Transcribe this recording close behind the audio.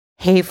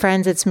Hey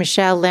friends, it's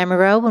Michelle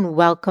Lamoureux and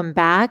welcome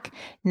back.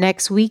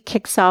 Next week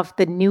kicks off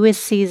the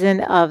newest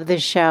season of the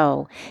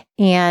show.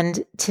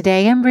 And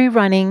today I'm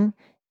rerunning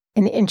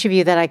an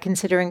interview that I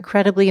consider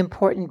incredibly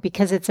important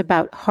because it's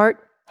about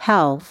heart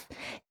health.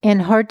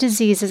 And heart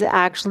disease is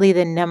actually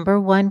the number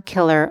one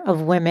killer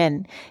of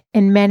women.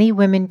 And many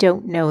women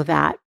don't know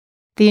that.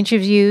 The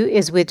interview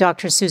is with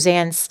Dr.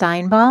 Suzanne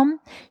Steinbaum.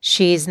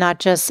 She's not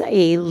just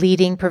a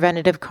leading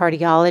preventative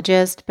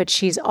cardiologist, but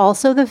she's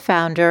also the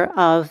founder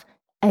of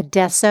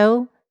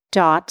adesso.health.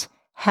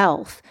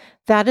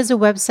 That is a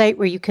website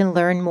where you can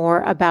learn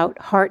more about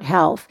heart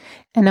health.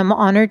 And I'm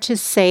honored to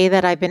say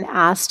that I've been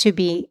asked to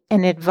be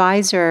an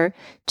advisor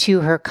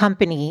to her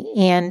company.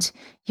 And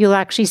you'll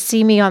actually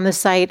see me on the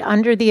site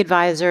under the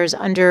advisors,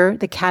 under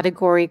the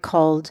category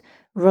called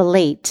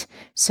Relate.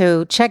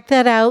 So check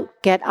that out.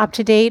 Get up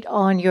to date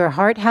on your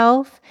heart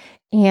health.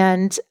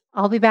 And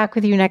I'll be back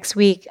with you next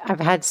week. I've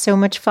had so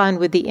much fun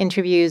with the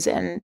interviews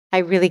and I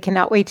really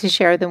cannot wait to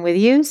share them with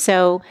you.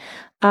 So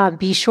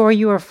be sure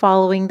you are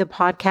following the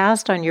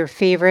podcast on your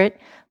favorite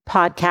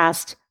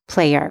podcast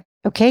player.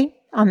 Okay,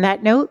 on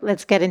that note,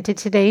 let's get into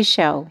today's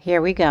show.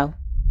 Here we go.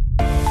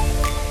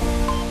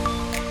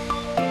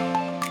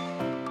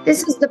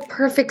 This is the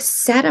perfect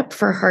setup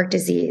for heart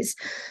disease.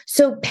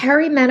 So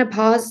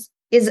perimenopause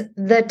is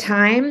the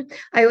time.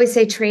 I always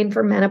say train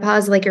for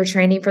menopause like you're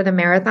training for the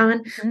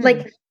marathon.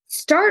 Like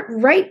start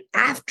right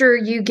after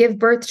you give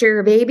birth to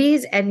your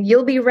babies and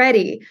you'll be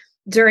ready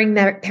during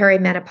that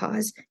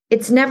perimenopause.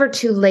 It's never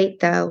too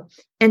late though.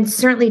 And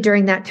certainly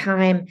during that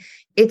time,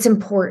 it's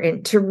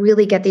important to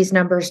really get these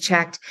numbers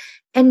checked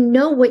and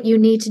know what you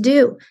need to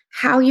do,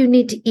 how you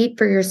need to eat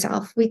for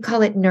yourself. We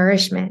call it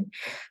nourishment,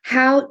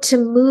 how to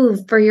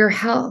move for your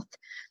health,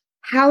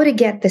 how to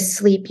get the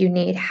sleep you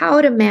need,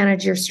 how to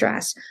manage your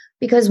stress.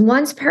 Because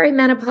once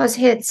perimenopause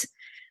hits,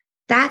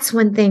 that's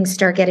when things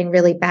start getting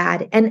really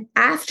bad. And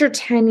after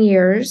 10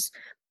 years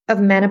of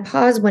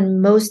menopause,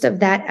 when most of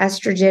that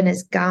estrogen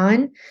is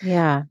gone,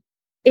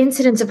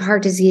 incidence of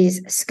heart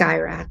disease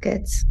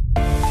skyrockets.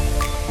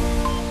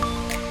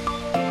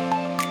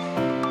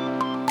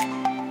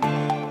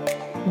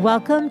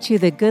 Welcome to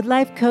the Good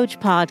Life Coach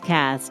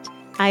podcast.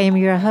 I am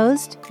your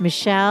host,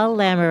 Michelle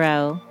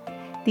Lamoureux.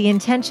 The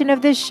intention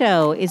of this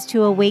show is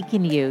to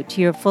awaken you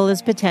to your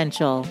fullest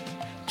potential.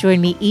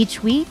 Join me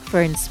each week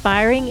for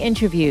inspiring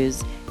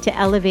interviews to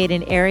elevate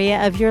an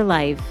area of your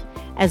life,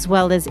 as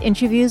well as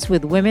interviews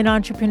with women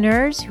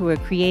entrepreneurs who are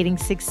creating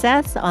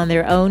success on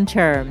their own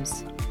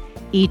terms.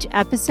 Each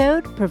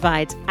episode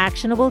provides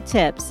actionable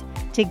tips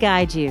to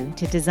guide you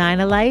to design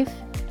a life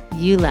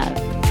you love.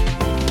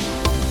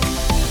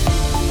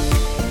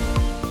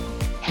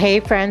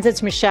 Hey friends,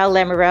 it's Michelle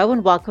Lamoureux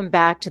and welcome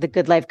back to the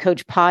Good Life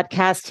Coach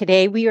podcast.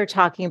 Today we are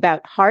talking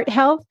about heart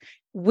health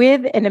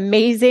with an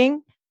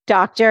amazing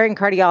doctor and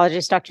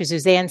cardiologist, Dr.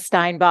 Suzanne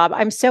Steinbaum.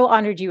 I'm so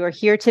honored you are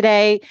here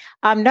today.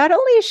 Not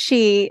only is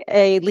she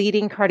a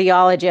leading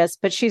cardiologist,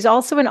 but she's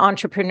also an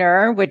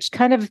entrepreneur, which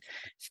kind of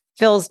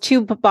fills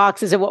two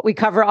boxes of what we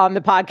cover on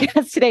the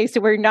podcast today. So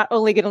we're not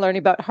only going to learn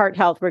about heart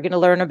health, we're going to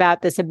learn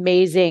about this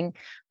amazing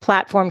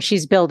platform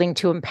she's building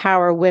to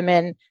empower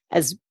women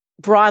as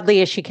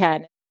broadly as she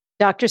can.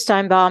 Dr.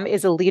 Steinbaum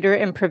is a leader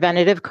in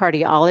preventative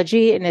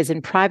cardiology and is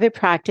in private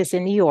practice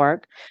in New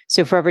York.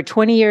 So for over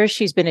 20 years,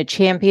 she's been a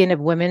champion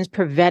of women's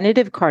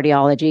preventative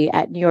cardiology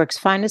at New York's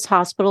finest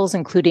hospitals,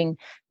 including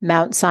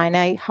Mount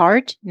Sinai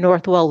Heart,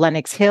 Northwell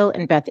Lenox Hill,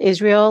 and Beth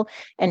Israel.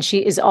 And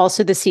she is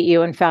also the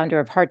CEO and founder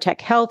of Heart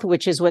Tech Health,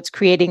 which is what's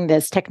creating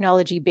this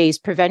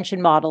technology-based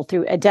prevention model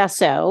through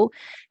adesso,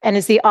 and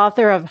is the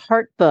author of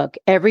Heart Book,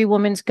 Every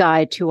Woman's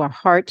Guide to a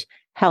Heart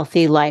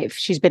Healthy Life.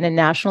 She's been a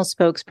national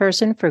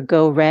spokesperson for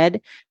Go Red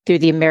through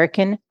the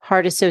American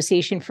Heart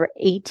Association for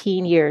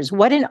 18 years.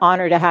 What an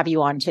honor to have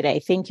you on today.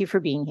 Thank you for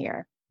being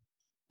here.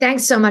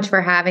 Thanks so much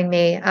for having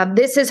me.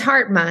 This is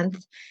Heart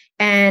Month,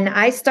 and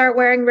I start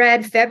wearing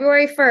red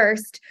February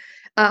 1st,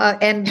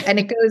 and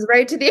it goes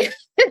right to the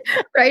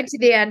right to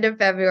the end of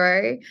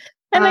February.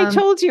 And I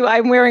told you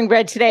I'm wearing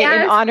red today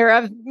in honor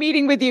of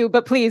meeting with you,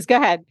 but please go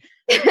ahead.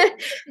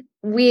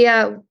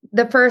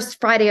 The first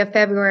Friday of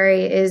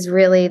February is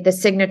really the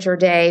signature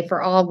day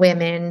for all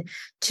women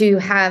to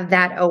have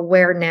that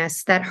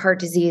awareness that heart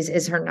disease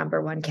is her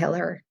number one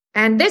killer.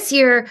 And this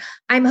year,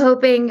 I'm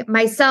hoping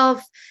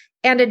myself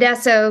and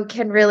adesso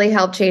can really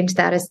help change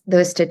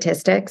those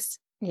statistics.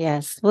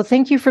 Yes. Well,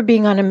 thank you for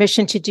being on a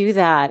mission to do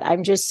that.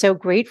 I'm just so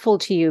grateful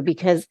to you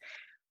because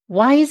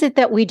why is it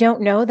that we don't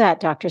know that,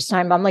 Dr.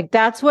 Steinbaum? Like,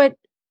 that's what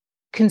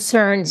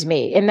concerns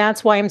me. And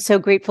that's why I'm so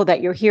grateful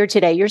that you're here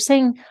today. You're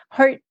saying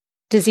heart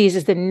disease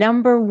is the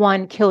number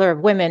one killer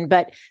of women,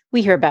 but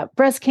we hear about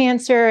breast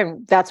cancer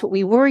and that's what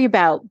we worry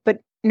about. But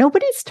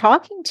nobody's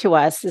talking to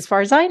us, as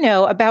far as I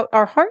know, about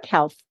our heart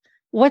health.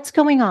 What's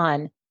going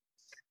on?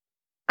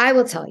 I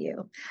will tell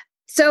you.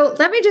 So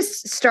let me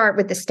just start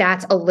with the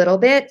stats a little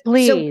bit.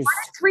 Please. So 1 in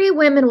 3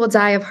 women will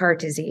die of heart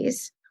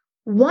disease.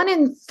 1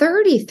 in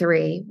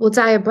 33 will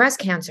die of breast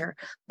cancer,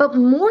 but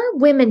more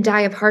women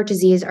die of heart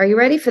disease. Are you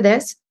ready for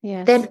this?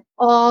 Yes. Than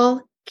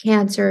all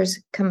cancers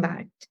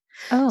combined.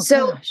 Oh,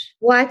 So gosh.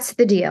 what's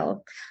the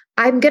deal?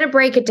 I'm going to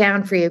break it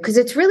down for you because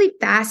it's really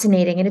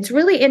fascinating. And it's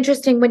really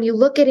interesting when you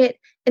look at it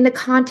in the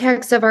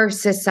context of our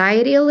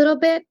society a little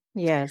bit.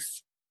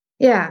 Yes.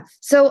 Yeah.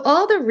 So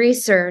all the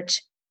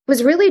research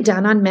was really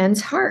done on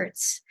men's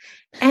hearts.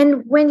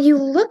 And when you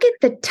look at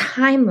the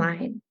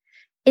timeline,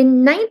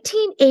 in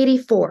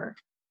 1984,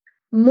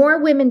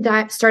 more women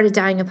started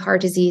dying of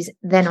heart disease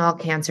than all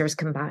cancers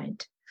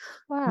combined.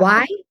 Wow.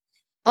 Why?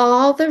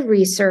 All the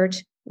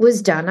research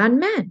was done on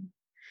men.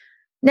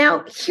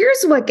 Now,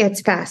 here's what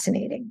gets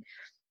fascinating.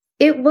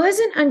 It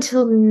wasn't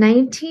until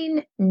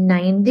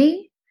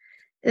 1990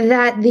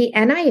 that the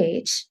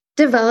NIH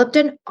developed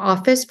an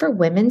Office for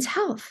Women's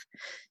Health.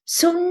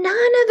 So none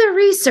of the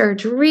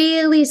research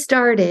really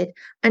started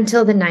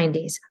until the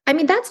 90s. I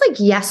mean, that's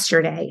like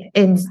yesterday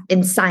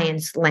in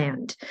science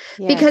land,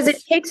 because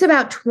it takes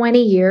about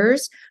 20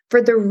 years for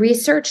the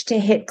research to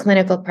hit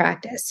clinical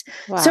practice.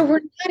 Wow. So we're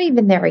not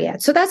even there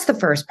yet. So that's the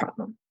first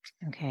problem.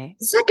 Okay.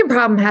 The second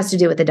problem has to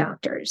do with the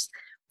doctors.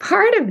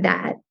 Part of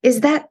that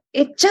is that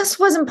it just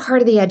wasn't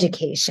part of the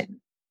education.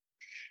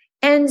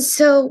 And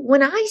so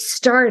when I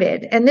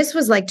started, and this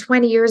was like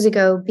 20 years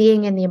ago,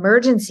 being in the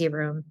emergency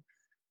room,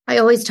 I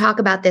always talk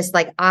about this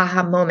like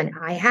aha moment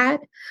I had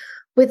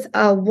with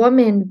a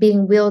woman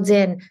being wheeled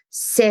in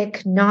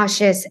sick,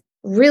 nauseous,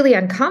 really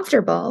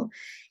uncomfortable,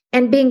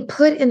 and being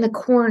put in the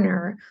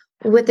corner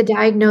with the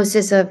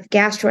diagnosis of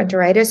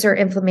gastroenteritis or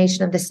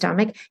inflammation of the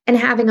stomach and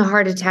having a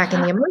heart attack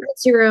in the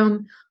emergency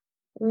room,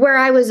 where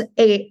I was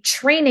a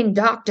training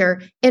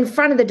doctor in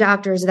front of the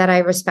doctors that I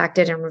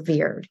respected and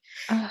revered.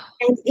 Oh.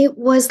 And it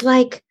was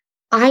like,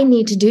 I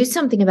need to do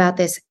something about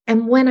this.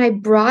 And when I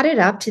brought it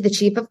up to the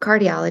chief of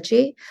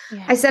cardiology,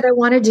 I said, I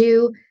want to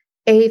do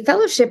a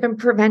fellowship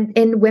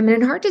in women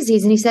and heart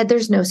disease. And he said,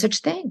 there's no such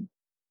thing.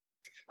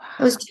 Wow.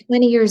 That was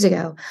 20 years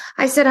ago.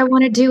 I said, I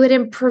want to do it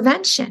in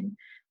prevention.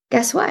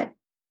 Guess what?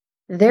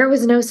 There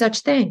was no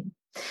such thing.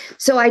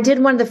 So I did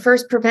one of the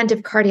first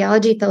preventive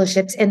cardiology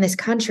fellowships in this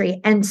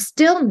country, and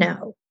still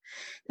know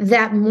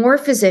that more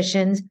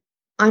physicians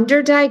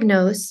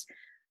underdiagnose,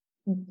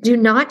 do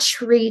not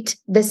treat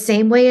the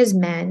same way as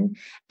men,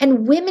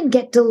 and women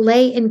get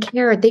delay in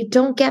care. They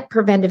don't get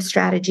preventive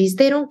strategies.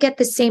 They don't get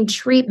the same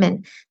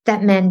treatment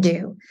that men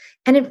do.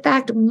 And in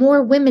fact,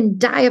 more women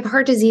die of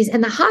heart disease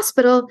in the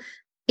hospital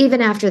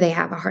even after they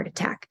have a heart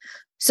attack.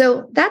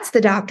 So that's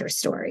the doctor's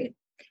story.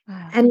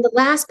 Wow. And the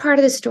last part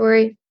of the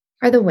story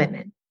are the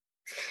women.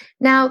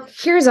 Now,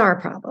 here's our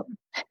problem.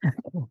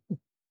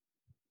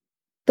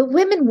 The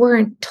women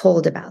weren't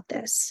told about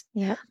this.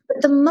 Yeah.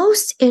 But the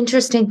most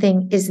interesting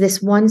thing is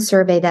this one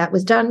survey that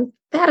was done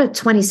about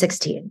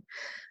 2016.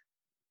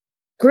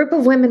 Group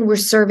of women were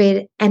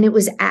surveyed, and it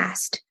was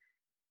asked,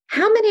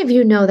 how many of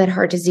you know that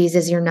heart disease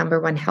is your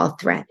number one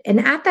health threat? And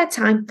at that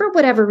time, for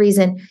whatever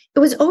reason, it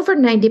was over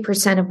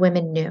 90% of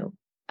women knew.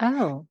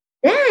 Oh.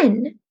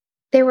 Then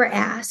they were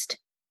asked,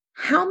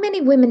 how many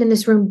women in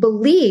this room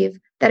believe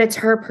that it's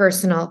her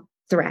personal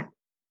threat?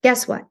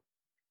 Guess what?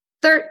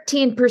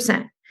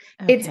 13%.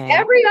 Okay. It's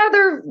every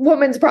other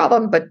woman's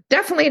problem, but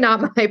definitely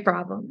not my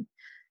problem.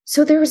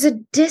 So there was a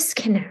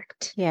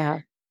disconnect. Yeah.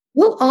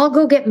 We'll all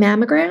go get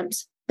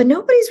mammograms, but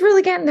nobody's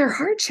really getting their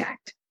heart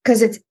checked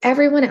because it's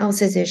everyone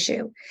else's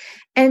issue.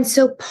 And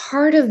so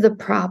part of the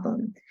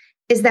problem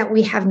is that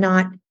we have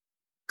not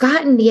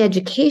gotten the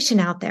education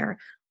out there,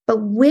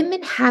 but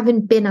women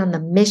haven't been on the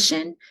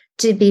mission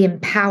to be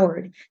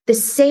empowered. The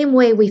same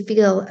way we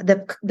feel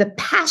the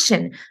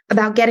passion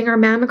about getting our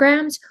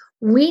mammograms,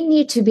 we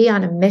need to be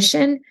on a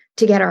mission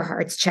to get our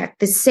hearts checked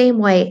the same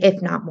way,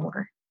 if not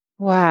more.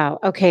 Wow.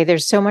 Okay.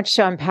 There's so much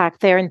to unpack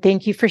there. And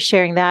thank you for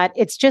sharing that.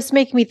 It's just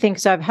making me think.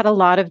 So I've had a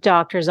lot of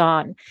doctors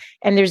on,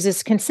 and there's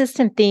this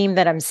consistent theme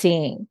that I'm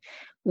seeing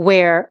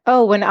where,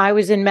 when I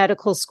was in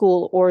medical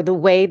school, or the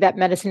way that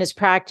medicine is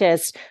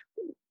practiced,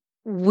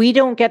 we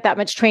don't get that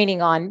much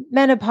training on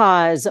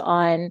menopause,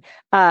 on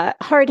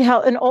heart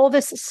health, and all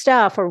this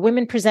stuff, or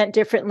women present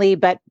differently,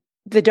 but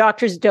the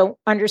doctors don't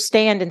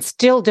understand and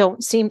still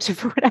don't seem to,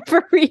 for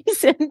whatever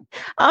reason,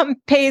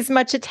 pay as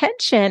much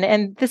attention.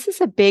 And this is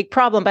a big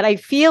problem. But I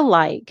feel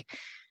like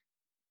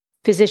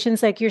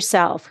physicians like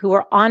yourself who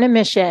are on a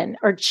mission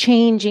are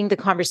changing the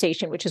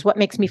conversation, which is what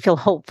makes me feel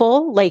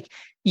hopeful. Like,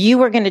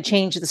 you are going to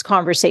change this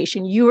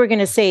conversation. You are going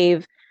to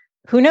save,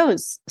 who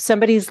knows,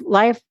 somebody's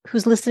life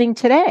who's listening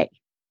today.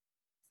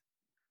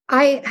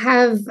 I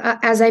have,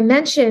 as I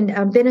mentioned,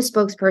 been a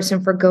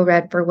spokesperson for Go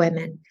Red for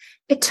Women.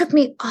 It took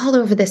me all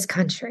over this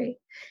country.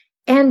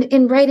 And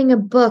in writing a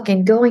book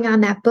and going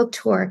on that book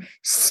tour,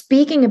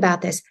 speaking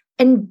about this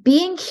and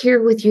being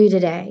here with you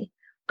today,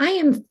 I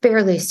am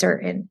fairly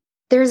certain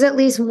there's at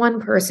least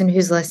one person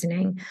who's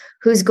listening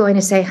who's going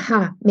to say,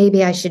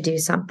 maybe I should do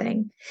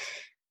something.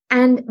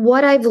 And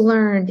what I've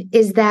learned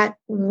is that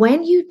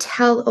when you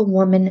tell a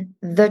woman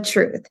the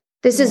truth,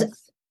 this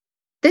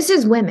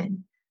is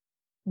women,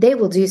 they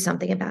will do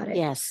something about it.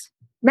 Yes.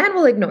 Men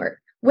will ignore it.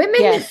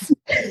 Women, yes.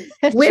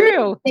 Women,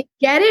 true. They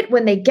get it.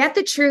 When they get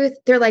the truth,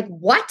 they're like,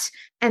 what?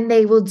 And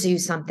they will do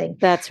something.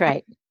 That's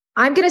right.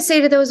 I'm going to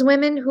say to those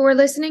women who are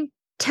listening,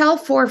 tell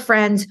 4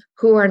 friends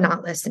who are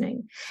not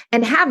listening,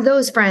 and have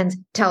those friends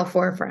tell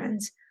 4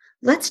 friends.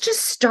 Let's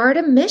just start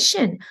a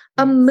mission,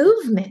 a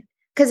movement,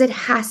 because it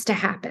has to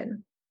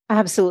happen.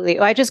 Absolutely.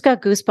 I just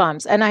got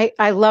goosebumps, and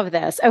I love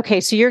this.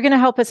 Okay, so you're going to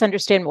help us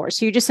understand more.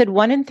 So you just said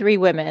 1 in 3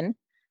 women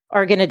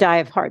are going to die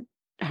of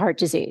heart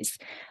disease.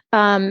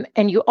 And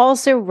you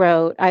also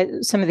wrote,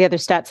 some of the other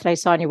stats that I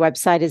saw on your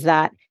website is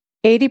that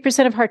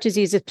 80% of heart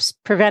disease is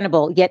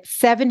preventable, yet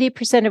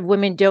 70% of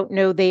women don't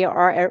know they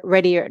are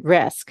already at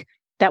risk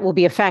that will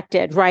be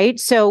affected, right?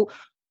 So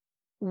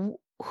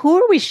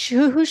who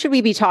should we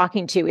be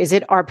talking to? Is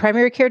it our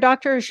primary care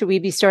doctor, or should we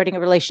be starting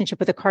a relationship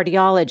with a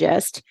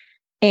cardiologist?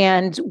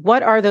 And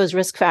what are those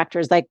risk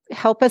factors? Like,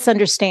 help us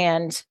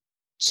understand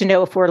to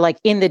know if we're like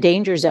in the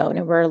danger zone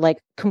and we're like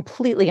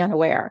completely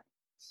unaware.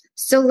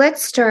 So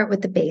let's start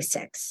with the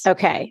basics.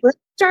 Okay. Let's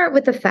start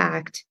with the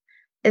fact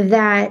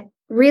that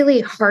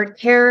really heart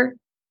care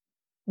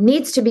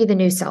needs to be the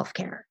new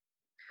self-care.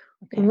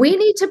 Okay. We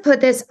need to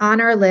put this on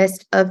our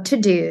list of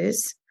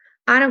to-dos.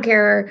 I don't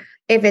care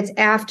if it's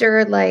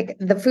after like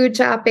the food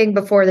shopping,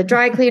 before the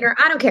dry cleaner,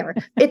 I don't care.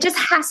 It just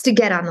has to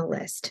get on the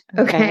list.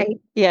 Okay.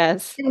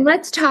 Yes. And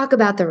let's talk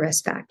about the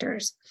risk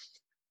factors.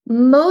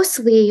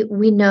 Mostly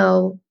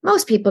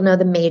most people know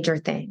the major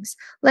things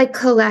like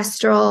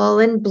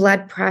cholesterol and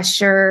blood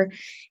pressure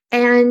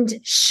and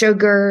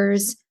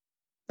sugars.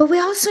 But we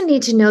also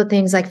need to know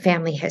things like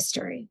family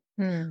history.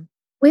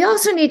 We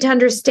also need to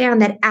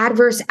understand that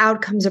adverse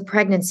outcomes of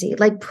pregnancy,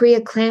 like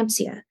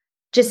preeclampsia,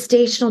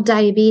 gestational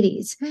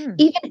diabetes,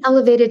 even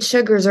elevated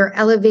sugars or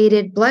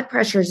elevated blood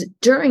pressures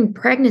during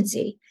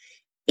pregnancy,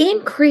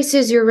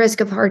 increases your risk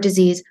of heart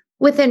disease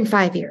within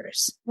 5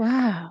 years.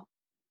 Wow.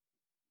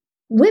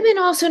 Women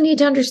also need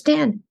to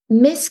understand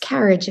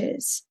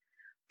miscarriages,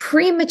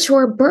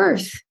 premature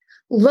birth,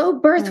 low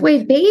birth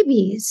weight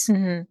babies.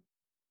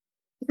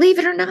 Believe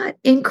it or not,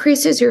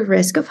 increases your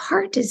risk of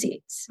heart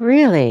disease.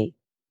 Really?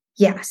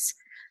 Yes.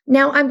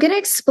 Now, I'm going to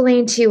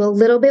explain to you a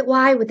little bit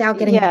why without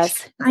getting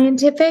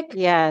scientific.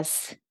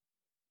 Yes.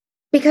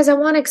 Because I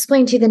want to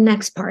explain to you the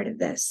next part of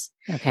this.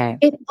 Okay.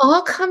 It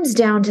all comes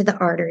down to the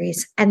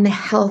arteries and the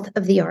health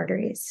of the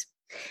arteries.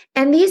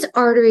 And these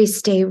arteries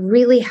stay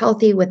really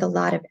healthy with a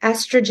lot of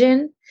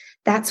estrogen.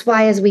 That's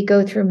why as we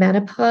go through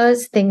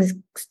menopause, things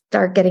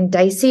start getting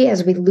dicey.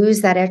 As we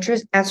lose that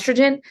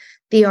estrogen,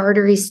 the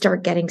arteries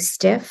start getting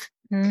stiff.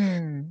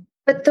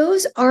 But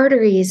those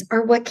arteries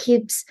are what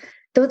keeps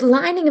the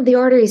lining of the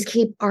arteries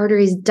keep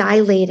arteries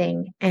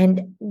dilating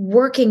and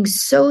working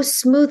so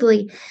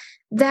smoothly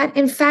that,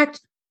 in fact,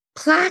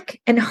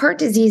 plaque and heart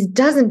disease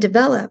doesn't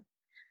develop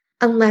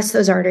unless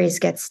those arteries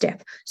get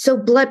stiff. So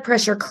blood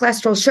pressure,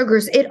 cholesterol,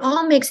 sugars, it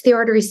all makes the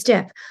artery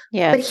stiff.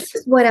 Yes. But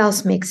here's what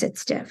else makes it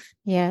stiff.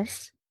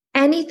 Yes.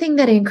 Anything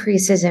that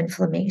increases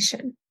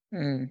inflammation.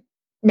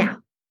 Now,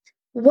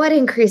 what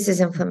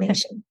increases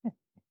inflammation?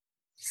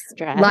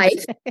 Stress.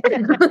 Life.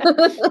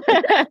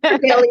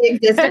 Daily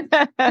existence.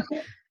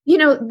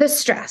 The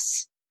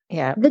stress.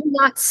 Yeah. The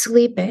not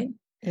sleeping.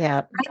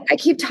 Yeah. I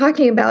keep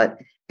talking about,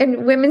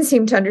 and women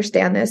seem to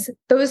understand this,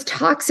 those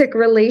toxic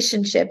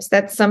relationships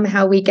that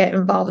somehow we get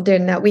involved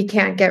in that we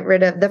can't get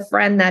rid of, the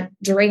friend that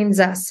drains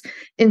us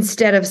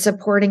instead of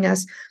supporting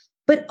us.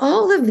 But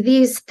all of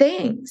these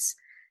things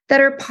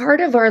that are part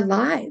of our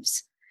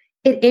lives,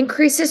 it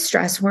increases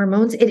stress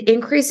hormones, it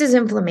increases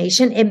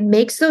inflammation, it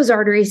makes those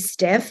arteries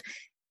stiff,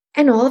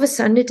 and all of a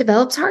sudden it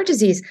develops heart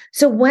disease.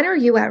 So when are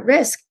you at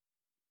risk?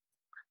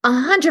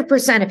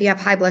 100% if you have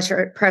high blood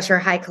pressure,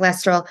 high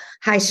cholesterol,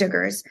 high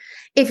sugars.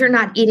 If you're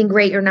not eating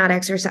great, you're not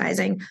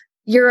exercising,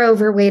 you're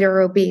overweight or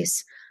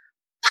obese.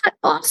 But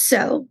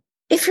also,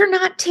 if you're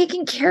not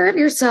taking care of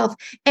yourself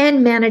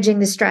and managing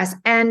the stress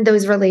and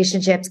those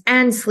relationships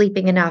and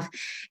sleeping enough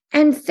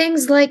and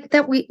things like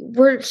that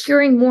we're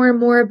hearing more and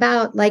more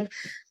about, like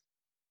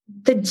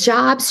the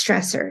job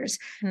stressors,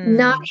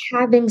 not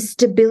having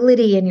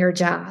stability in your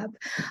job,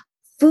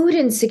 food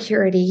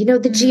insecurity,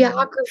 the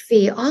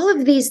geography, all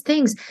of these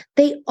things,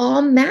 they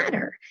all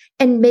matter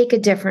and make a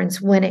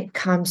difference when it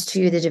comes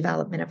to the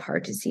development of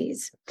heart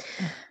disease.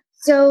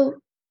 So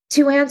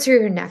to answer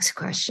your next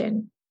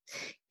question,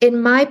 in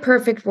my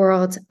perfect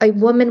world, a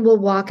woman will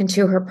walk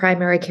into her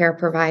primary care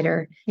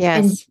provider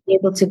and be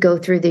able to go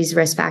through these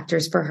risk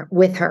factors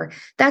with her.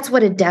 That's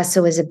what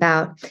Adesso is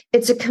about.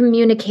 It's a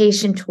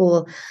communication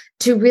tool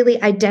to really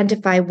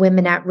identify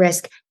women at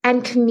risk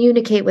and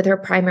communicate with her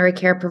primary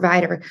care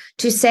provider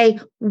to say,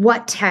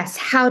 what tests?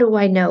 How do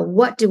I know?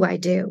 What do I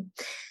do?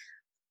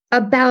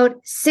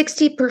 About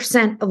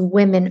 60% of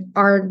women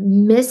are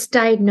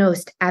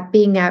misdiagnosed at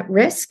being at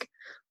risk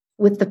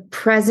with the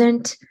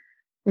present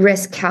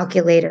risk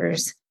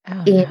calculators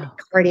in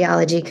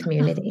cardiology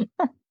community.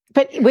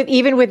 But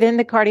even within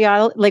the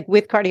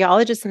with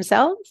cardiologists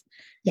themselves?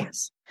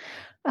 Yes.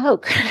 Oh,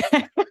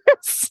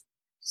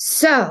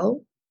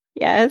 so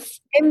yes.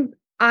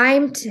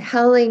 I'm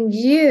telling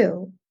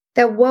you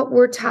that what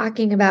we're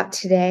talking about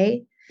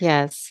today,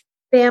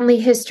 family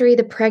history,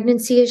 the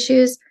pregnancy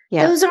issues,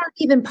 those aren't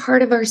even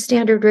part of our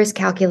standard risk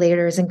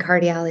calculators in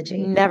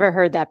cardiology. Never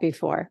heard that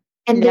before.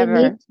 And they need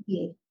Never. to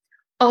be.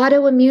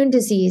 Autoimmune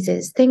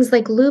diseases, things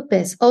like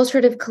lupus,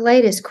 ulcerative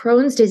colitis,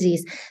 Crohn's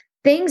disease,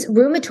 things,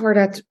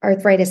 rheumatoid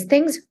arthritis,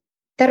 things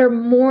that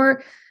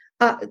are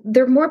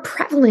they're more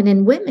prevalent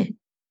in women.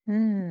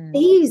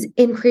 These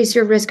increase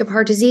your risk of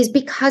heart disease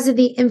because of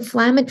the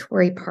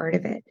inflammatory part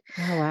of it.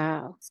 Oh,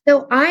 wow.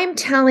 So I'm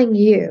telling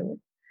you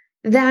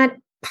that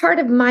part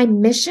of my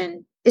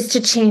mission is to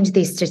change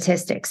these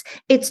statistics.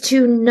 It's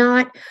to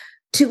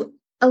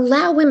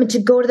allow women to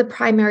go to the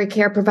primary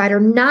care provider,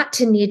 not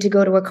to need to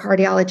go to a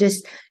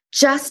cardiologist,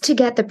 just to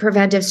get the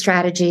preventive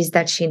strategies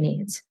that she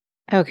needs.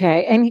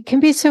 Okay. And it can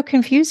be so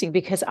confusing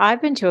because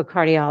I've been to a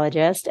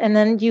cardiologist and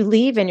then you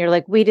leave and you're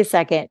like, wait a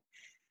second,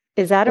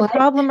 is that a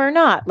problem or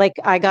not? Like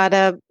I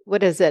got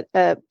what is it?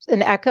 An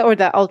echo or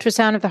the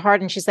ultrasound of the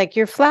heart. And she's like,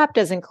 your flap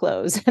doesn't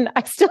close. And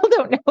I still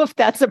don't know if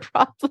that's a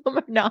problem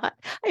or not.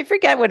 I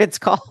forget what it's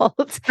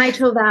called.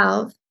 Mitral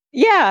valve.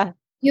 Yeah.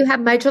 You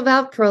have mitral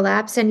valve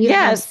prolapse and you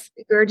have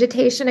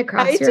regurgitation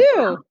across your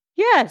mouth.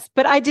 Yes,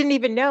 but I didn't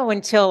even know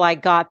until I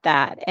got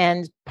that.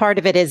 And part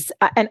of it is,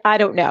 and I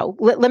don't know.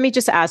 Let me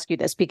just ask you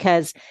this,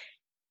 because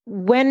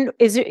when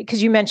is it,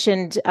 because you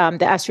mentioned the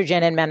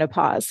estrogen and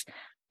menopause.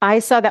 I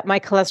saw that my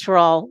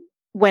cholesterol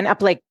went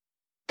up like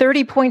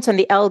 30 points on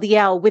the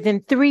LDL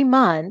within 3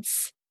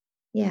 months.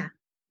 Yeah.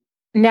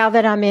 Now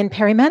that I'm in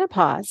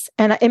perimenopause,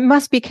 and it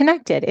must be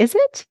connected, is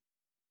it?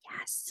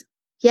 Yes.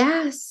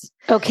 Yes.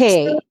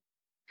 Okay. So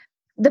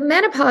the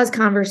menopause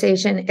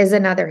conversation is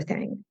another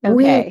thing.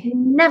 Okay. We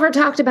never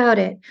talked about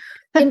it.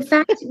 In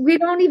fact, we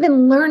don't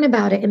even learn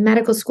about it in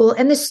medical school.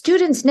 And the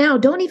students now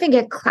don't even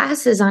get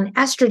classes on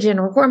estrogen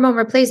or hormone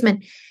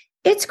replacement.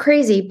 It's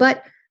crazy,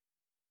 but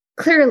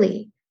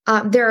clearly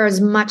there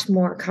is much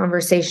more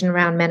conversation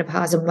around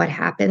menopause and what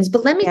happens.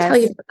 But let me tell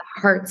you from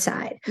the heart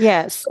side.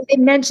 Yes. So they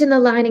mentioned the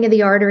lining of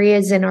the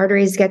arteries and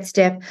arteries get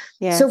stiff.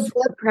 Yes. So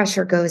blood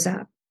pressure goes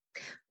up.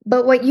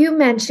 But what you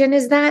mentioned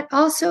is that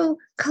also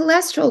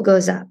cholesterol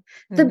goes up.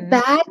 The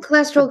bad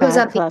cholesterol goes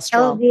up, the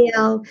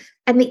LDL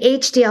and the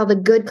HDL, the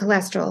good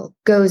cholesterol,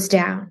 goes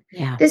down.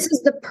 Yeah. This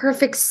is the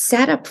perfect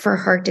setup for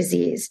heart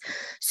disease.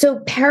 So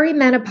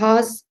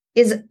perimenopause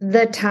is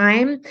the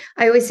time.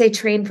 I always say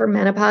train for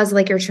menopause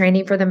like you're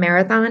training for the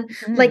marathon.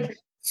 Like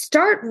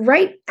start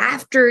right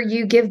after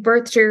you give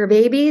birth to your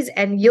babies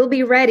and you'll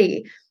be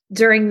ready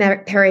during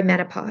that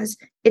perimenopause.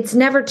 It's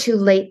never too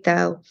late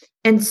though.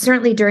 And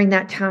certainly during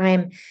that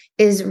time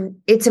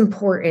it's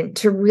important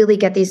to really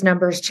get these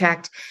numbers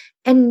checked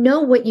and know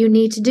what you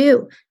need to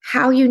do,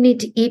 how you need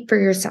to eat for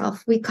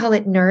yourself. We call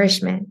it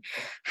nourishment,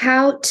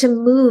 how to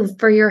move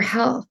for your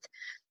health,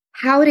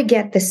 how to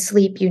get the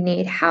sleep you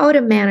need, how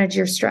to manage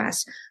your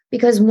stress.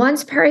 Because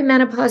once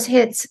perimenopause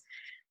hits,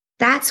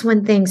 that's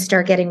when things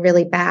start getting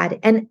really bad.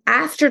 And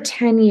after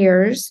 10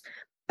 years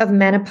of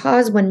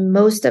menopause, when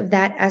most of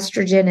that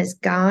estrogen is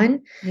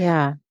gone,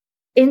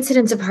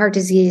 incidence of heart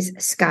disease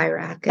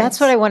skyrockets. That's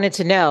what I wanted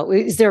to know.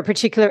 Is there a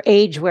particular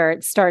age where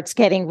it starts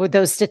getting, where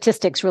those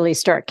statistics really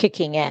start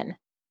kicking in?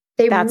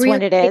 That's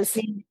when it is?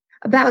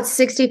 About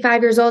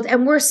 65 years old.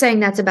 And we're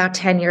saying that's about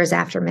 10 years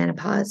after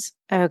menopause.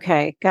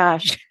 Okay.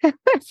 Gosh, I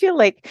feel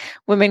like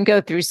women go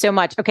through so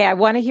much. Okay. I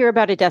want to hear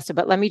about Odessa,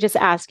 but let me just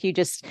ask you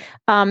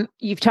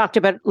you've talked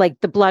about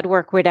like the blood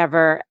work,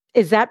 whatever.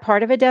 Is that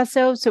part of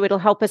Odessa? So it'll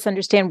help us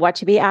understand what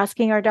to be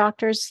asking our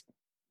doctors?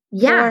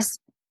 Yes.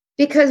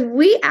 Because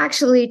we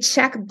actually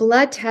check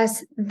blood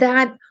tests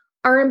that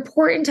are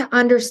important to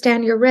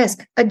understand your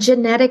risk. A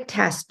genetic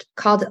test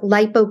called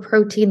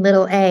lipoprotein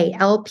little a,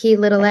 LP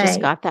little a. I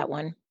just got that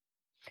one.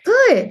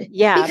 Good.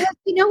 Yeah. Because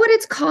you know what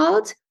it's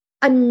called?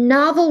 A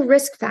novel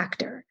risk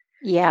factor.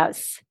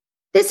 Yes.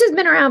 This has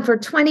been around for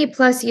 20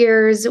 plus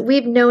years.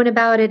 We've known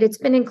about it. It's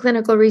been in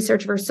clinical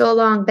research for so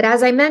long. But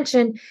as I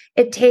mentioned,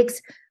 it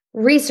takes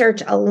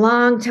research a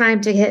long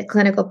time to hit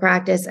clinical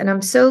practice. And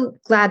I'm so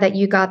glad that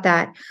you got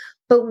that.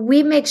 But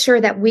we make sure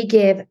that we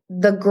give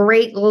the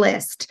great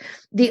list,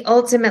 the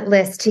ultimate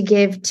list to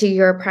give to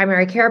your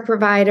primary care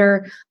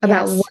provider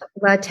about what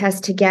blood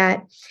tests to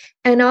get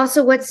and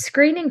also what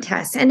screening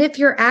tests. And if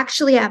you're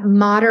actually at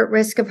moderate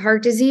risk of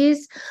heart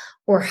disease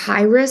or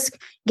high risk,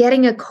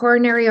 getting a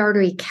coronary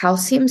artery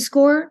calcium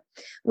score,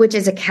 which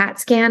is a CAT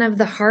scan of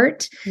the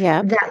heart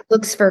that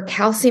looks for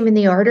calcium in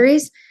the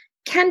arteries,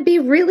 can be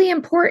really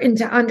important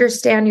to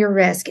understand your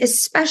risk,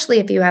 especially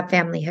if you have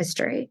family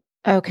history.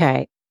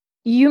 Okay.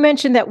 You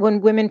mentioned that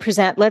when women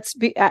present,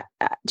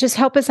 just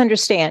help us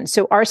understand.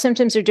 So our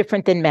symptoms are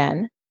different than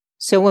men.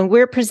 So when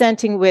we're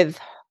presenting with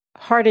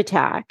heart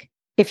attack,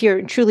 if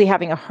you're truly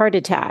having a heart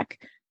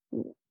attack,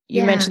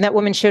 you mentioned that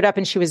woman showed up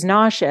and she was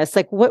nauseous.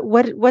 Like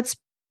what's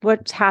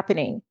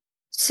happening?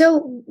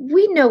 So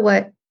we know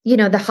what,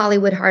 the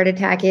Hollywood heart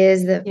attack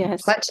is, the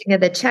clutching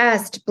of the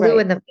chest, blue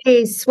in the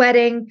face,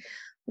 sweating.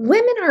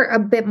 Women are a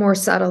bit more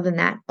subtle than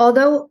that.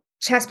 Although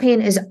chest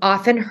pain is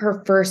often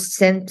her first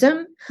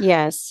symptom.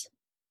 Yes.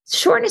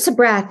 Shortness of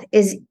breath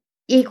is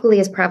equally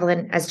as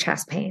prevalent as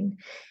chest pain.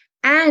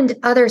 And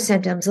other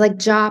symptoms like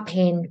jaw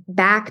pain,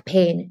 back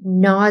pain,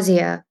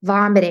 nausea,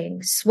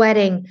 vomiting,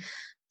 sweating,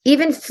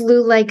 Even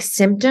flu-like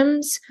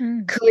symptoms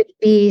Mm. could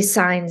be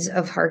signs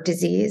of heart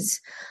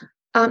disease.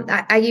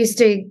 I used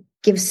to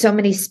give so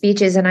many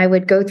speeches and I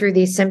would go through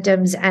these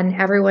symptoms and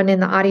everyone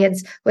in the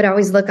audience would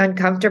always look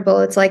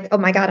uncomfortable. It's like, oh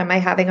my God, am I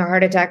having a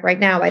heart attack right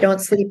now? I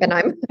don't sleep and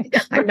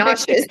I'm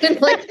nauseous.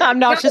 And like, I'm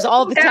nauseous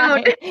all the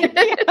time.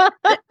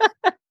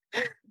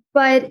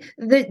 But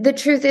the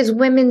truth is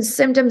women's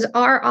symptoms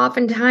are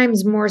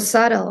oftentimes more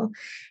subtle.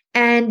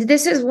 And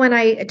this is when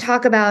I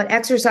talk about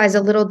exercise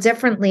a little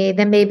differently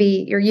than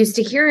maybe you're used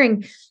to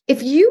hearing.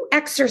 If you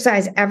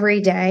exercise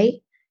every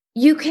day,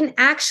 you can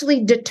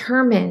actually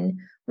determine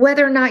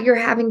whether or not you're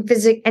having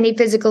any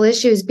physical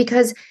issues,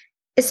 because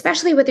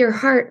especially with your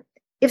heart,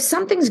 if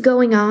something's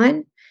going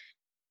on,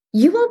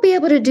 you won't be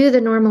able to do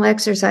the normal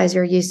exercise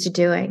you're used to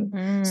doing.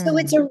 So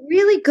it's a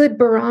really good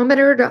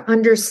barometer to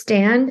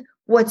understand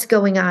what's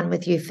going on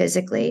with you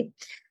physically.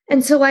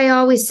 And so I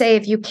always say,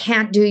 if you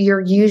can't do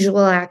your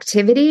usual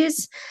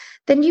activities,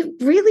 then you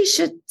really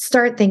should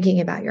start thinking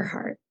about your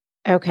heart.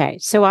 Okay.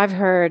 So I've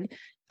heard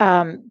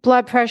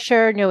blood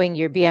pressure, knowing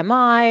your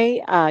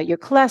BMI, your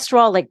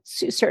cholesterol, like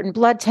certain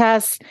blood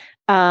tests.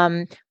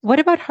 What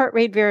about heart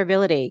rate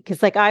variability?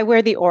 Because like I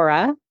wear the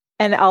Aura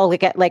and I'll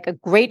get like a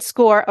great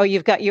score. Oh,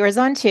 you've got yours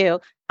on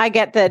too. I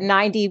get the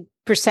 90%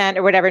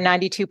 or whatever,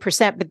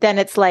 92%. But then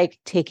it's like,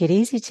 take it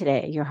easy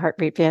today. Your heart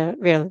rate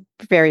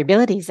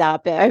variability is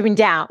up. I mean,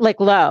 down, like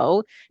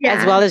low,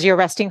 as well as your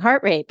resting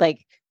heart rate.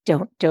 Like,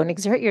 don't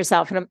exert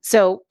yourself. And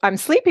I'm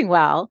sleeping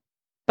well,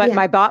 but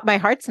my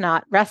heart's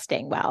not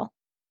resting well.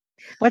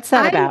 What's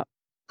that about?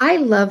 I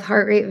love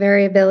heart rate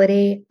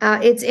variability.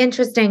 It's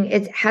interesting.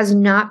 It has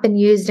not been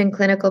used in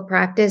clinical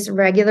practice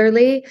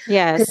regularly.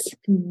 Yes. Because it's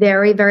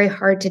very, very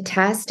hard to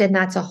test. And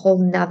that's a whole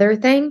nother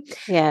thing.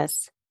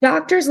 Yes.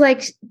 Doctors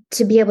like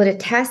to be able to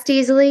test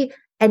easily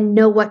and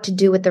know what to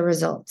do with the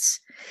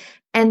results.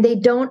 And they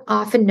don't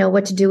often know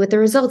what to do with the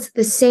results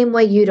the same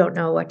way you don't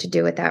know what to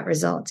do with that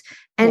result.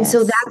 And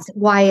so that's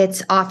why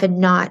it's often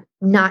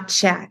not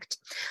checked.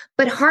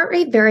 But heart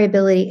rate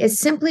variability is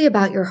simply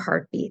about your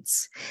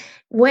heartbeats.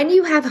 When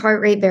you have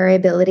heart rate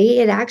variability,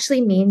 it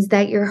actually means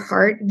that your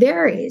heart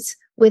varies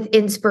with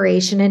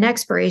inspiration and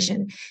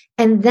expiration.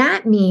 And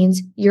that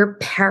means your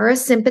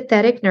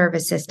parasympathetic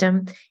nervous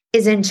system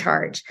is in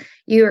charge.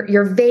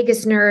 Your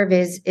vagus nerve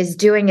is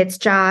doing its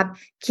job,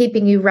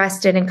 keeping you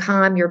rested and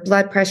calm, your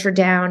blood pressure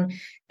down,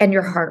 and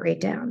your heart rate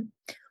down.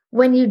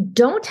 When you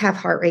don't have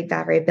heart rate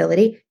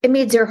variability, it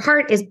means your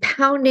heart is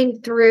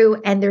pounding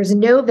through and there's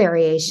no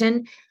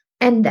variation.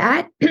 And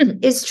that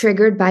is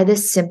triggered by the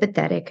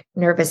sympathetic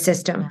nervous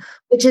system,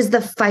 which is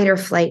the fight or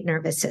flight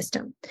nervous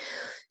system.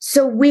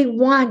 So we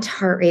want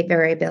heart rate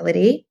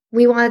variability.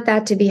 We want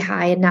that to be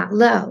high and not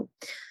low.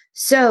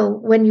 So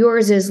when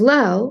yours is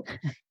low,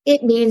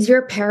 it means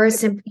your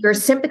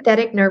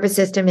sympathetic nervous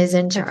system is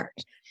in charge.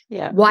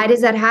 Yeah. Why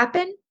does that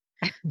happen?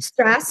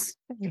 Stress.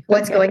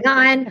 What's going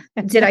on?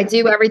 Did I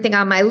do everything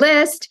on my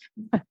list?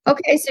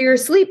 Okay, so you're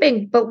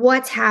sleeping, but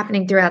what's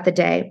happening throughout the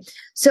day?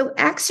 So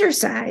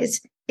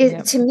exercise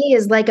to me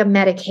is like a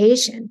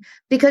medication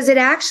because it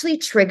actually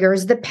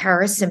triggers the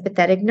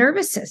parasympathetic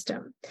nervous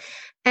system.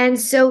 And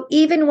so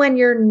even when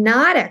you're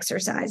not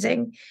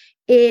exercising,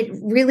 it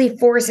really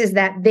forces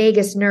that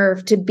vagus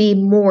nerve to be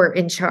more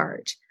in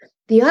charge.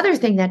 The other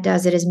thing that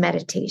does it is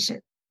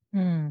meditation.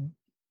 And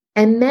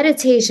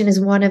meditation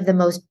is one of the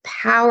most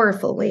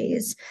powerful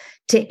ways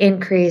to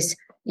increase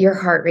your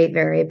heart rate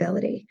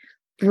variability.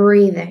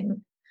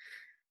 Breathing,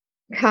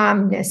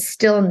 calmness,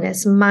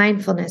 stillness,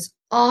 mindfulness,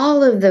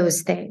 all of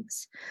those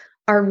things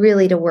are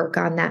really to work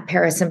on that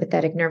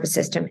parasympathetic nervous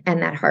system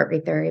and that heart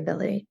rate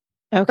variability.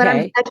 Okay. But I'm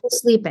glad you're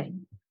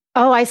sleeping.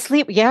 Oh, I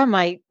sleep. Yeah,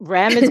 my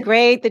REM is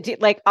great.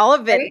 Like all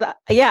of it. Right?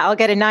 I'll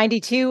get a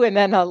 92 and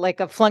then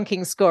a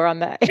flunking score on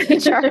the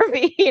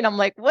HRV. And I'm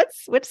like,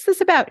 what's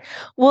this about?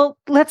 Well,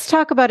 let's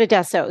talk about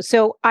Adesso.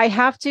 So I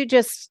have to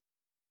just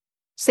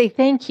say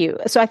thank you.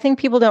 So I think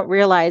people don't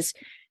realize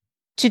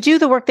to do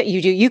the work that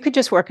you do, you could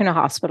just work in a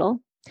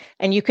hospital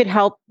and you could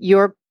help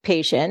your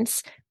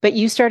patients, but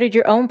you started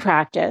your own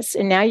practice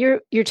and now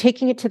you're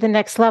taking it to the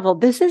next level.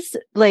 This is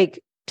like,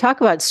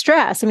 talk about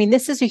stress. I mean,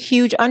 this is a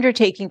huge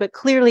undertaking, but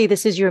clearly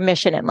this is your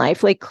mission in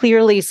life. Like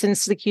clearly,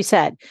 since like you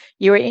said,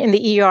 you were in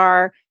the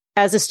ER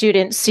as a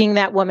student, seeing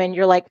that woman,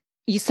 you're like,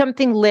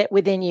 something lit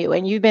within you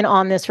and you've been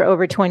on this for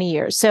over 20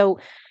 years. So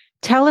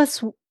tell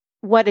us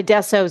what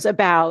Adesso is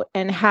about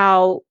and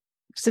how,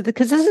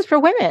 because this is for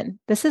women.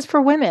 This is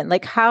for women.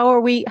 Like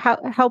help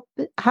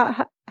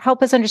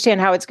us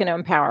understand how it's going to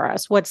empower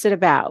us. What's it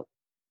about?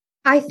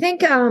 I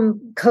think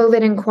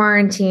COVID and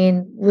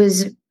quarantine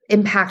was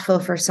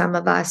impactful for some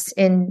of us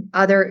in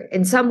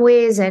some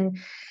ways and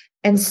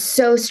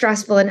so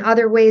stressful in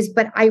other ways.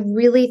 But I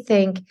really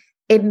think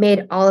it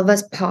made all of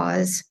us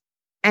pause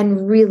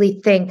and really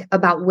think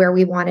about where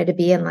we wanted to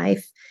be in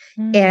life.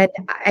 And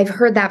I've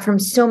heard that from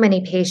so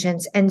many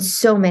patients and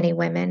so many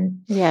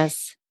women.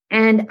 Yes.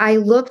 And I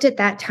looked at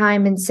that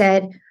time and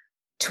said,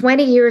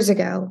 20 years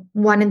ago,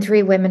 1 in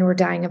 3 women were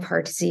dying of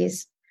heart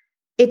disease.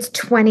 It's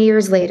 20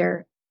 years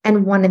later,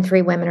 and 1 in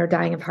 3 women are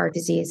dying of heart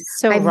disease.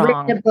 So I've wrong.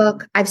 written a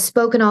book. I've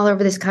spoken all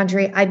over this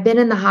country. I've been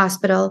in the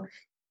hospital.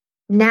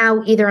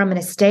 Now, either I'm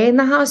going to stay in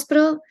the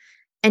hospital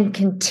and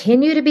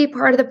continue to be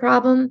part of the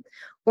problem,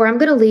 or I'm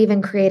going to leave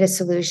and create a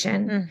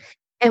solution.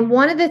 And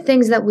one of the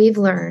things that we've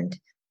learned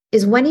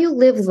is when you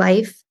live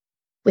life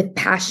with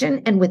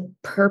passion and with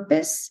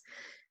purpose,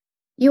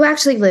 you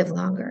actually live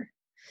longer.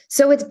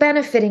 So it's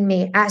benefiting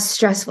me, as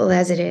stressful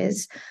as it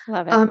is,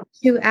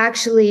 to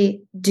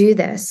actually do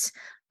this.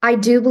 I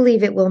do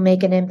believe it will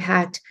make an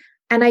impact.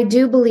 And I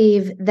do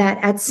believe that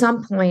at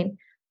some point,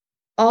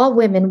 all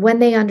women, when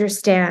they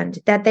understand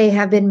that they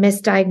have been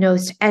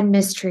misdiagnosed and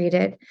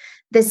mistreated,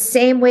 the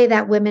same way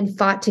that women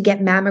fought to get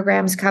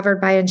mammograms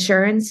covered by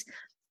insurance,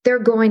 they're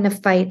going to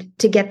fight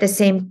to get the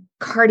same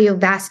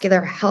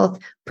cardiovascular health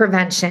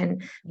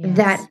prevention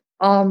that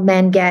all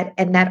men get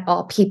and that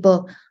all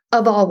people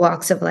of all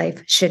walks of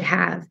life should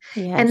have.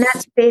 And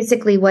that's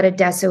basically what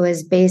Adesso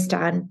is based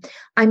on.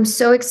 I'm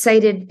so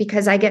excited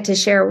because I get to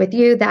share with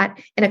you that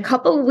in a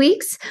couple of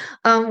weeks,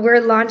 we're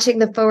launching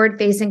the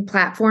forward-facing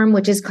platform,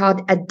 which is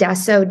called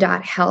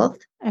adesso.health.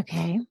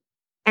 Okay.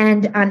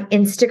 And on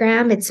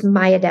Instagram, it's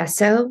my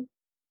Adesso.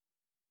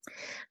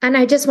 And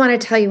I just want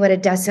to tell you what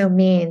Adesso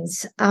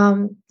means.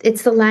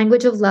 It's the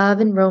language of love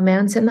and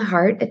romance in the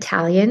heart,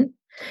 Italian.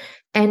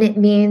 And it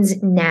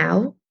means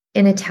now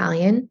in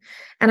Italian.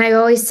 And I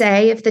always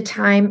say, if the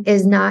time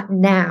is not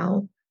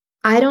now,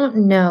 I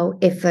don't know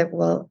if it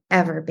will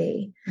ever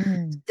be.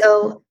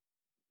 So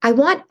I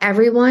want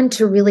everyone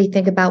to really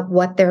think about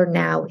what their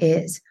now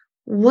is.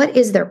 What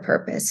is their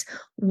purpose?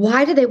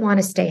 Why do they want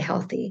to stay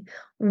healthy?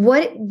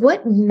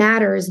 What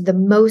matters the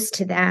most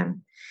to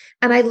them?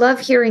 And I love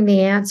hearing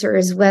the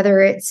answers,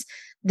 whether it's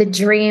the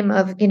dream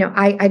of,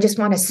 I just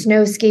want to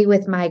snow ski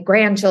with my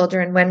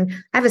grandchildren when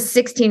I have a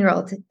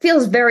 16-year-old. It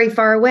feels very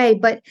far away,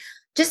 but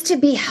just to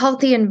be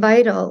healthy and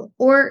vital,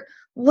 or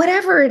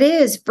whatever it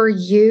is for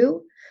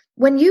you,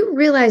 when you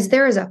realize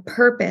there is a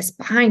purpose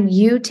behind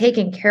you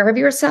taking care of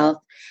yourself,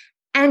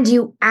 and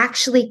you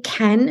actually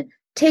can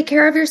take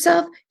care of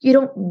yourself, you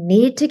don't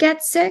need to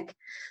get sick.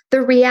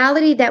 The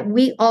reality that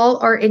we all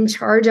are in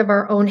charge of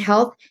our own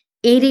health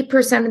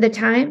 80% of the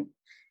time,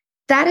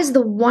 that is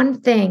the one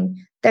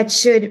thing that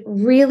should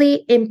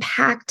really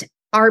impact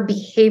our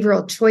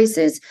behavioral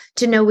choices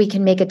to know we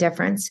can make a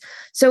difference.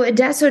 So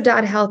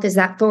adesso.health is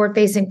that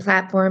forward-facing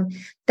platform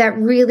that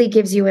really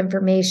gives you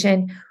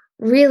information,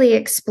 really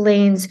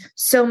explains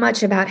so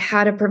much about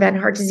how to prevent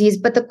heart disease.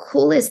 But the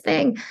coolest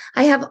thing,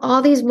 I have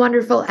all these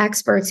wonderful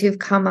experts who've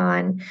come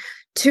on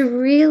to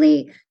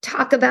really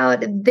talk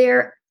about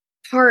their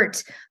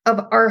part of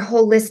our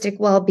holistic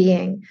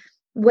well-being,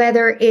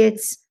 whether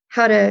it's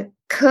how to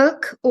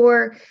cook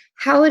or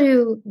how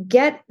to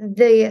get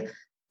the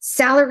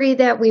salary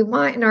that we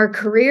want in our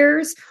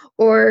careers,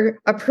 or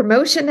a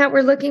promotion that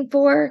we're looking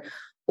for,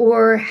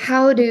 or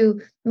how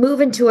to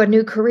move into a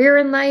new career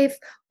in life,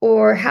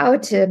 or how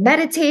to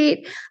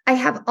meditate. I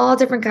have all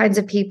different kinds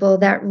of people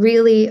that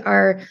really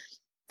are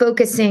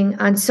focusing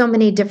on so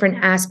many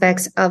different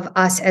aspects of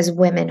us as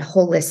women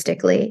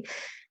holistically.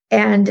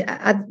 And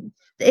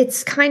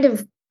it's kind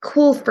of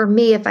cool for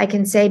me, if I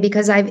can say,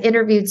 because I've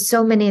interviewed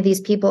so many of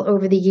these people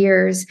over the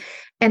years,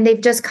 and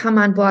they've just come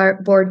on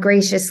board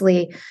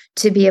graciously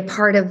to be a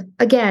part of,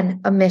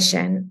 again, a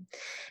mission.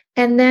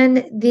 And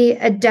then the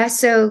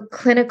Adesso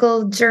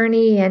clinical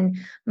journey and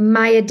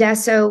my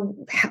Adesso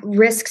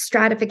risk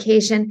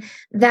stratification,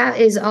 that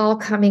is all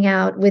coming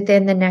out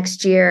within the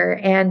next year.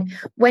 And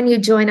when you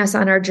join us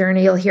on our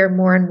journey, you'll hear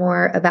more and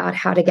more about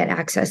how to get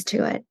access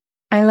to it.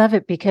 I love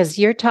it because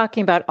you're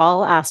talking about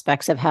all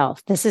aspects of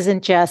health. This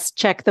isn't just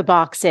check the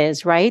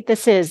boxes, right?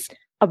 This is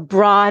a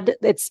broad,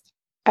 it's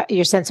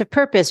your sense of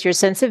purpose, your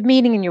sense of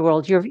meaning in your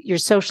world, your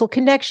social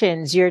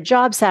connections, your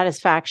job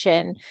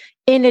satisfaction,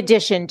 in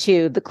addition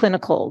to the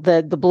clinical,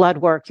 the blood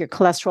work, your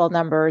cholesterol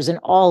numbers, and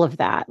all of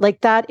that.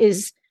 Like, that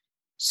is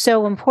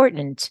so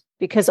important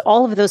because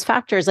all of those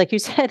factors, like you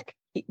said,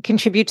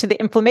 contribute to the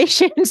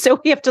inflammation. So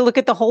we have to look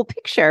at the whole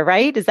picture,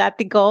 right? Is that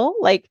the goal?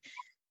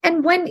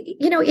 And when,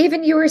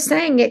 even you were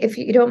saying, if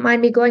you don't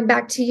mind me going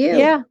back to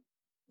you,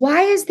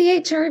 why is the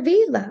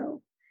HRV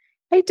low?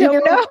 I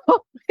don't know.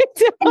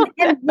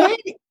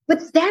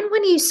 But then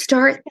when you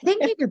start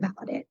thinking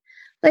about it,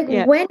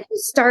 when you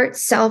start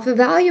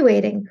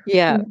self-evaluating,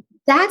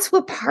 that's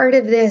what part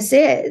of this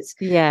is.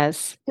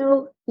 Yes.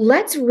 So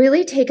let's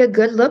really take a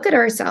good look at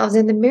ourselves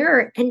in the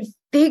mirror and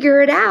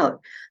figure it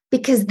out,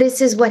 because this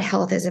is what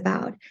health is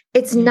about.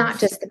 It's not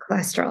just the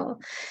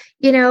cholesterol.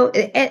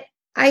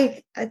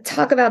 I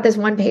talk about this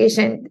one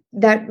patient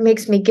that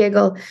makes me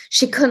giggle.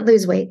 She couldn't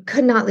lose weight,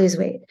 could not lose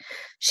weight.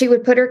 She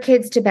would put her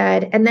kids to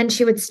bed, and then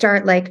she would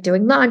start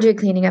doing laundry,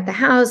 cleaning up the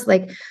house,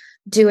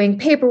 doing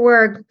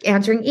paperwork,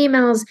 answering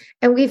emails.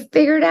 And we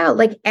figured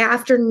out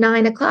after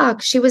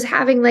 9:00, she was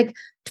having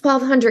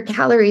 1,200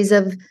 calories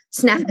of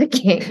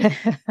snacking.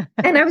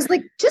 And I was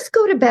like, just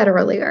go to bed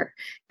earlier.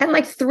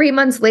 And 3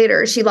 months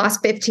later, she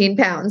lost 15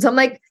 pounds. I'm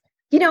like,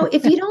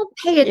 if you don't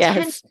pay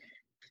attention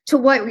to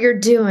what you're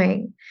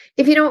doing,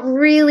 if you don't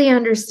really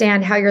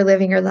understand how you're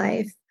living your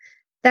life,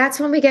 That's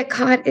when we get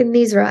caught in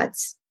these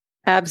ruts.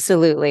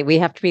 Absolutely. We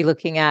have to be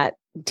looking at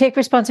take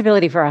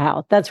responsibility for our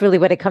health. That's really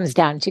what it comes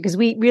down to, because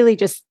we really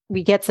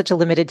we get such a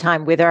limited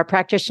time with our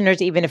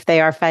practitioners, even if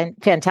they are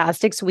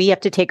fantastic. So we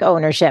have to take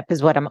ownership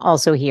is what I'm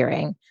also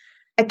hearing.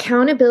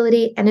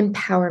 Accountability and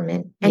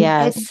empowerment and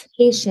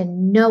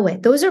education. Know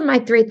it. Those are my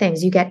three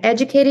things. You get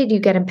educated, you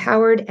get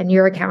empowered, and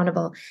you're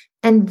accountable.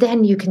 And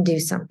then you can do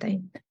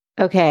something.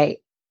 Okay.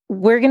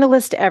 We're going to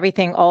list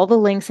everything, all the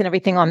links and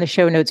everything on the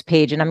show notes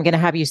page, and I'm going to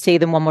have you say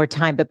them one more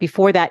time. But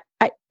before that,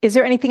 is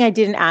there anything I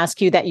didn't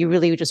ask you that you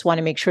really just want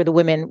to make sure the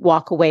women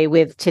walk away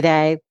with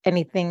today?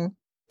 Anything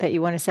that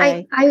you want to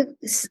say?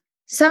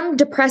 Some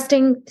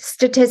depressing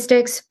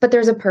statistics, but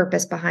there's a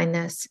purpose behind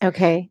this.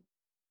 Okay.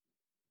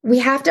 We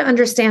have to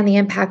understand the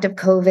impact of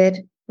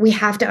COVID. We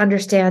have to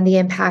understand the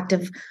impact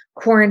of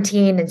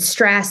quarantine and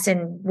stress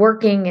and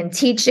working and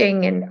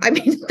teaching. And I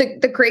mean,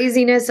 the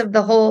craziness of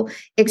the whole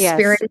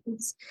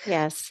experience.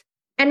 Yes.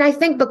 And I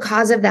think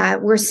because of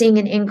that, we're seeing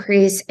an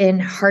increase in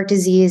heart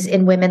disease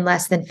in women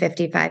less than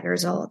 55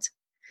 years old.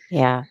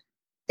 Yeah.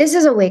 This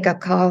is a wake-up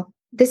call.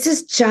 This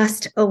is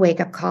just a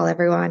wake-up call,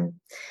 everyone.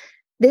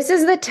 This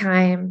is the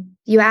time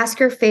you ask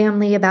your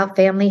family about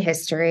family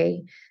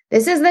history.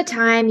 This is the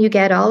time you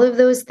get all of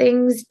those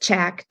things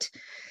checked.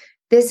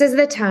 This is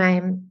the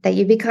time that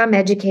you become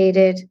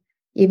educated,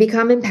 you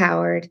become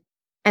empowered,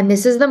 and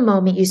this is the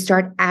moment you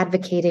start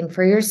advocating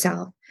for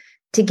yourself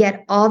to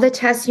get all the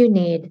tests you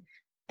need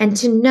and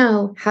to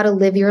know how to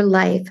live your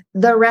life,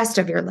 the rest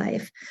of your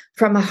life,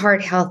 from a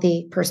heart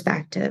healthy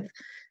perspective.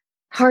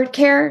 Heart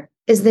care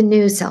is the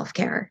new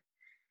self-care.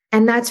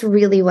 And that's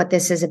really what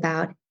this is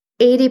about.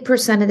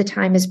 80% of the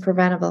time is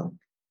preventable.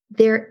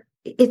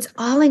 It's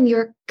all in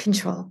your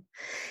control.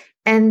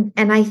 And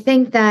I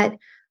think that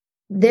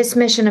this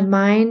mission of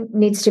mine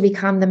needs to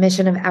become the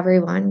mission of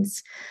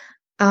everyone's.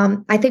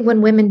 I think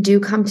when women do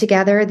come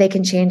together, they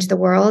can change the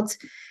world.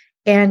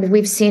 And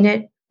we've seen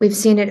it. We've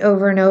seen it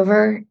over and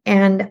over.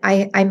 And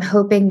I'm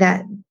hoping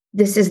that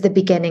this is the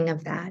beginning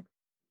of that.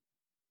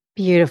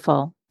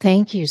 Beautiful.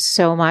 Thank you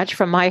so much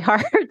from my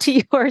heart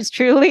to yours,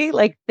 truly.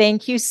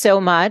 Thank you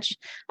so much.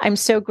 I'm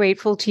so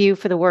grateful to you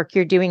for the work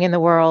you're doing in the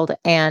world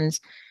and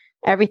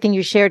everything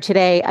you shared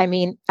today. I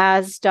mean,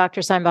 as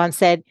Dr. Steinbaum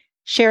said,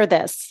 share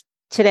this.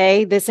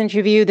 Today, this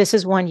interview, this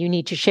is one you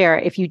need to share.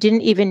 If you didn't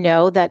even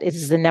know that it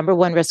is the number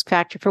one risk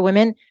factor for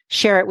women,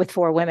 share it with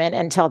 4 women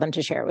and tell them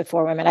to share it with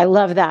 4 women. I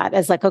love that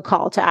as a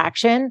call to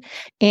action.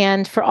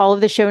 And for all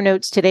of the show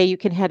notes today, you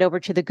can head over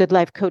to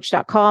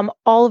thegoodlifecoach.com.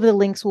 All of the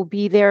links will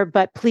be there,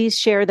 but please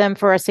share them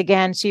for us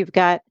again. So you've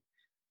got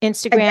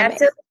Instagram.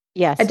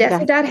 Yes.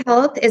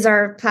 Adesso.health is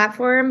our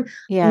platform.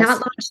 Yes. Not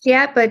launched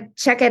yet, but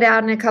check it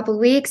out in a couple of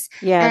weeks.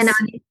 Yes. And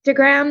on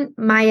Instagram,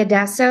 my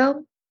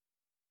Adesso.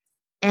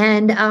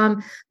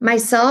 And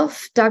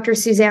myself, Dr.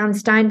 Suzanne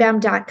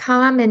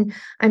Steinbaum.com. And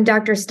I'm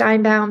Dr.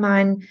 Steinbaum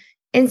on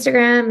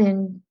Instagram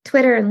and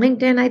Twitter and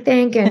LinkedIn, I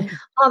think, and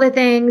all the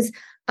things.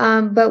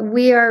 But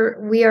we are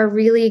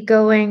really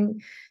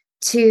going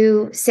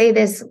to say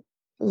this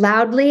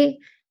loudly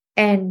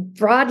and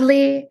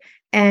broadly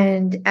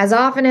and as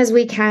often as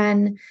we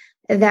can,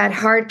 that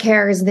heart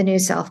care is the new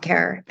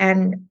self-care.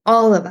 And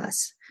all of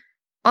us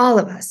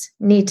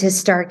need to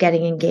start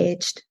getting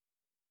engaged.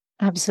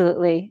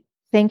 Absolutely.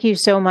 Thank you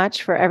so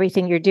much for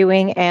everything you're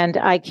doing. And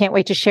I can't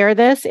wait to share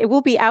this. It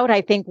will be out,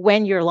 I think,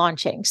 when you're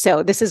launching.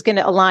 So this is going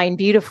to align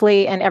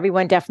beautifully and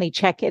everyone definitely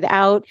check it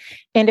out.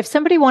 And if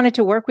somebody wanted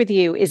to work with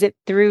you, is it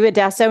through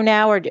Adesso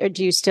now or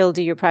do you still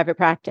do your private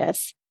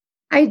practice?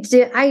 I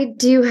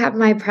do have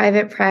my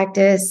private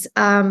practice.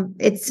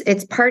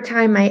 It's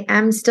part-time. I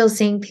am still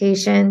seeing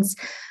patients.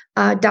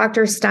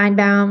 Dr.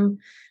 Steinbaum,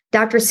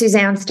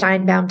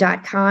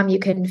 DrSuzanneSteinbaum.com. You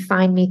can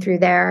find me through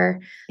there.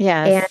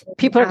 Yes. And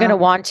people are going to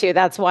want to.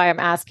 That's why I'm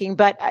asking.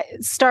 But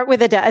start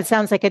with it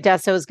sounds like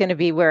Adesso is going to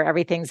be where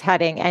everything's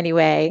heading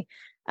anyway.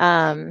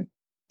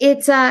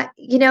 It's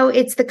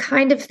the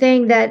kind of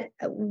thing that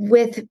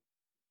with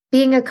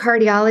being a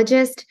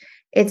cardiologist,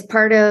 it's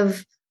part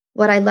of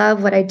what I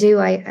love, what I do.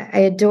 I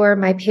adore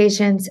my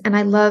patients and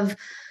I love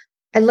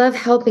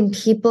helping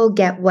people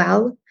get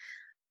well.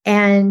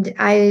 And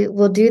I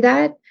will do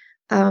that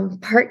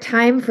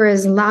part-time for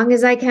as long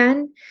as I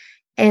can.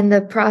 And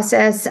the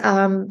process,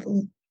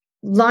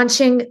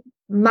 launching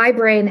my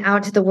brain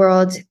out to the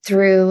world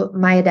through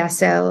my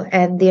Adesso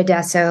and the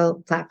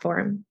Adesso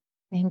platform.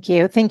 Thank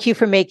you. Thank you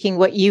for making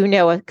what you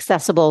know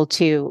accessible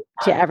to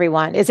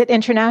everyone. Is it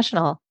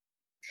international?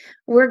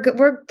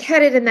 We're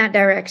headed in that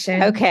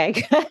direction.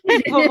 Okay.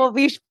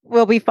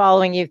 We'll be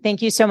following you.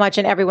 Thank you so much.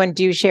 And everyone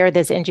do share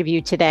this interview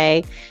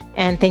today.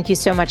 And thank you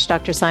so much,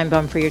 Dr.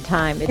 Steinbaum, for your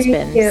time. It's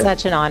been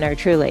such an honor,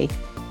 truly.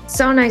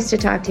 So nice to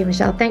talk to you,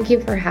 Michelle. Thank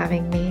you for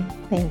having me.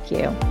 Thank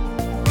you.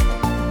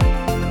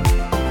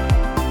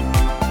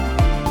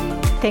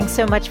 Thanks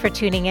so much for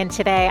tuning in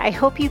today. I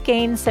hope you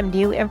gained some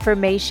new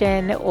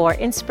information or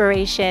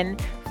inspiration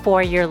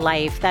for your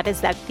life. That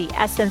is the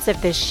essence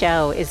of this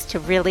show, is to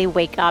really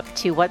wake up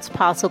to what's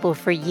possible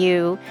for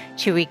you,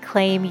 to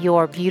reclaim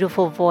your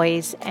beautiful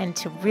voice, and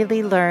to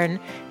really learn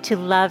to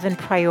love and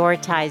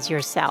prioritize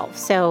yourself.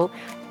 So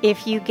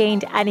if you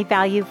gained any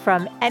value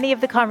from any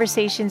of the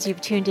conversations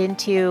you've tuned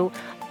into,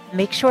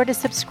 make sure to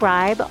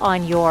subscribe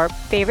on your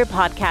favorite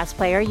podcast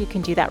player. You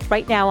can do that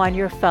right now on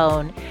your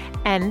phone.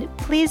 And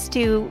please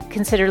do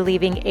consider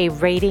leaving a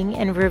rating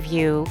and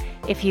review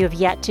if you have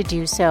yet to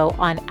do so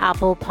on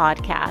Apple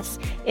Podcasts.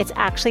 It's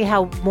actually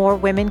how more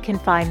women can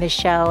find the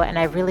show. And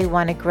I really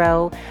want to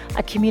grow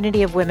a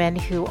community of women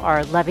who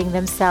are loving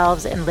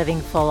themselves and living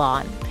full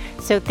on.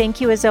 So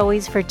thank you as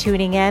always for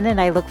tuning in,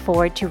 and I look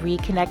forward to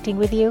reconnecting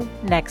with you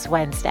next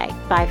Wednesday.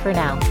 Bye for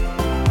now.